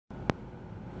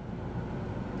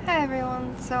Hi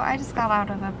everyone. So I just got out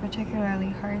of a particularly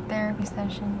hard therapy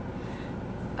session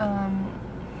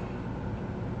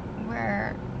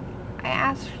where I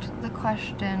asked the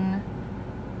question.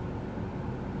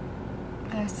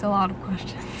 I asked a lot of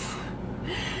questions.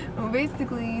 I'm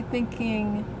basically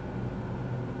thinking,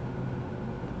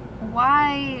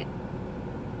 why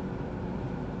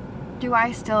do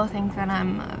I still think that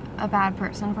I'm a bad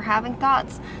person for having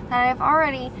thoughts that I've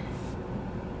already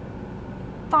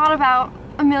thought about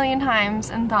a million times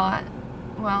and thought,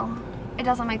 well, it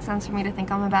doesn't make sense for me to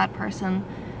think I'm a bad person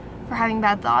for having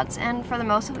bad thoughts, and for the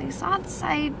most of these thoughts,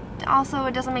 it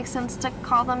doesn't make sense to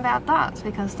call them bad thoughts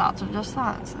because thoughts are just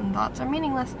thoughts and thoughts are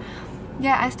meaningless.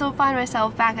 Yet I still find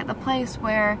myself back at the place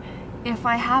where if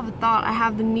I have a thought, I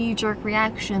have the knee-jerk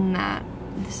reaction that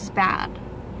this is bad.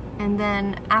 And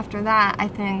then after that, I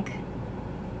think,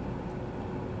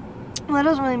 well, it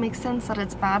doesn't really make sense that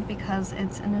it's bad because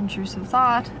it's an intrusive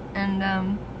thought,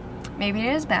 and maybe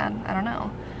it is bad, I don't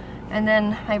know. And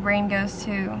then my brain goes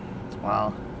to,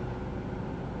 well,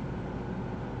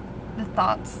 the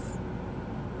thoughts.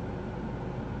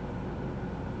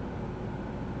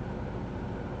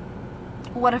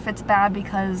 What if it's bad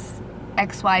because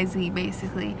XYZ,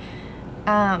 basically?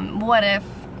 What if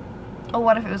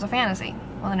it was a fantasy?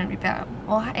 Well, then it'd be bad.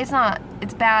 Well, it's not.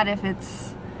 It's bad if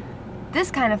it's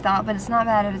this kind of thought, but it's not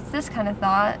bad if it's this kind of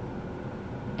thought.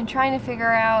 And trying to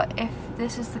figure out if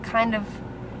this is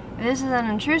an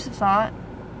intrusive thought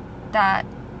that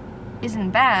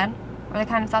isn't bad, or the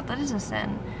kind of thought that is a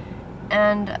sin.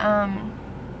 And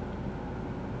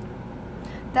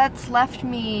that's left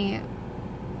me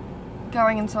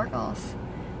going in circles.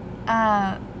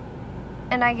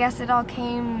 And I guess it all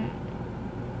came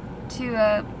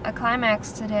to a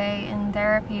climax today in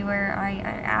therapy where I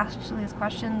asked these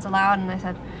questions aloud, and I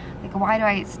said, like, why do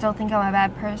I still think I'm a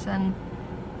bad person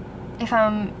if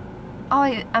I'm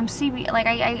CB, like,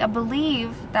 I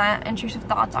believe that intrusive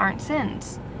thoughts aren't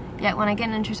sins, yet when I get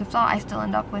an intrusive thought, I still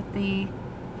end up with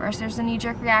first there's the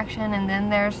knee-jerk reaction, and then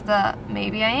there's the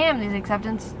maybe I am, the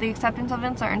acceptance of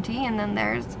uncertainty, and then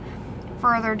there's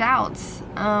further doubts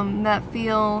that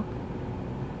feel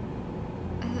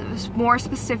more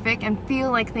specific and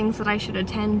feel like things that I should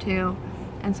attend to,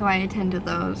 and so I attend to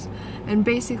those. And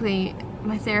basically,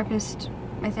 my therapist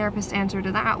answer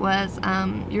to that was,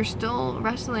 you're still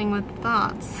wrestling with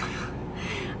thoughts.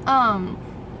 And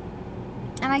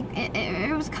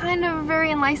it was kind of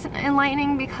very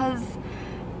enlightening because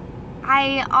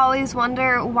I always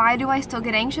wonder, why do I still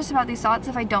get anxious about these thoughts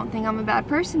if I don't think I'm a bad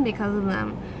person because of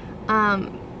them?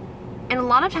 And a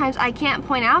lot of times I can't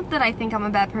point out that I think I'm a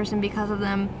bad person because of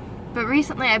them, but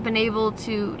recently I've been able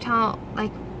to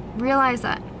realize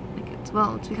that, it's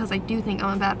because I do think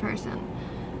I'm a bad person.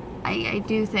 I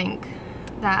do think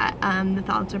that the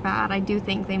thoughts are bad. I do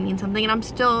think they mean something, and I'm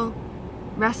still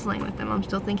wrestling with them. I'm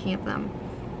still thinking of them.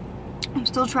 I'm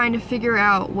still trying to figure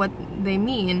out what they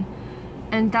mean,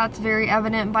 and that's very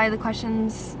evident by the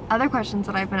other questions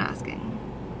that I've been asking.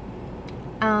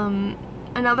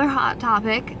 Another hot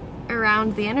topic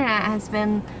around the internet has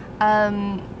been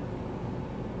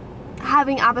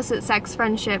having opposite sex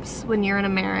friendships when you're in a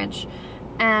marriage.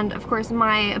 And of course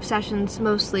my obsessions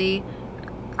mostly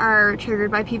are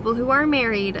triggered by people who are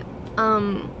married.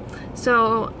 And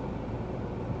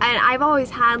I've always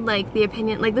had the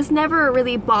opinion, this never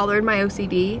really bothered my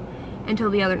OCD until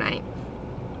the other night.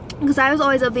 Because I was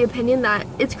always of the opinion that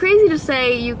it's crazy to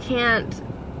say you can't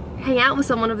hang out with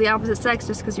someone of the opposite sex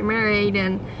just because you're married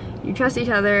and you trust each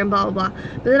other and blah blah blah.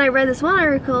 But then I read this one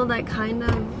article that kind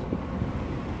of...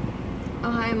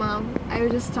 Oh, hi Mom. I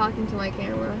was just talking to my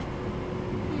camera.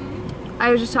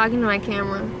 Okay.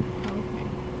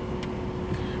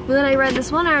 But then I read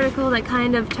this one article that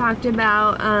kind of talked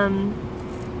about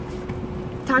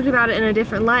it in a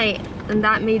different light, and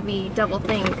that made me double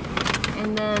think.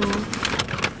 And then,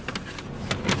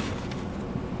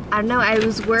 I don't know, I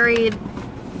was worried,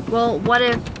 well, what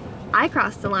if I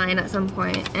crossed the line at some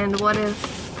point, and what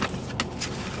if...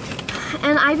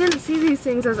 And I didn't see these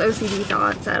things as OCD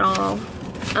thoughts at all.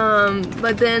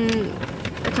 But then,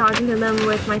 talking to them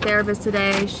with my therapist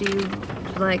today, she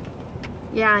was like,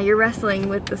 yeah, you're wrestling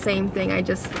with the same thing I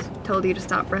just told you to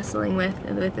stop wrestling with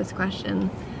this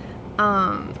question.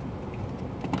 And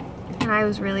I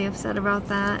was really upset about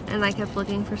that, and I kept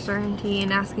looking for certainty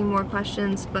and asking more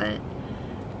questions, but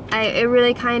it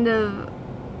really kind of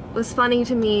was funny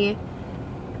to me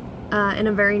in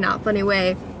a very not funny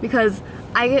way, because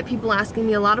I get people asking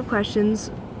me a lot of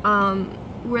questions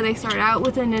where they start out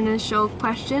with an initial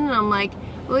question, and I'm like,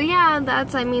 well, yeah,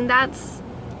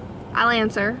 I'll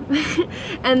answer.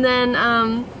 And then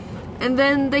And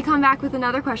then they come back with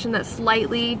another question that's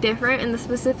slightly different in the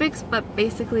specifics, but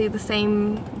basically the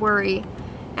same worry.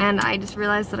 And I just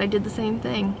realized that I did the same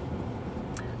thing.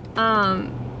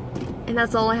 And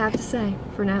that's all I have to say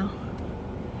for now.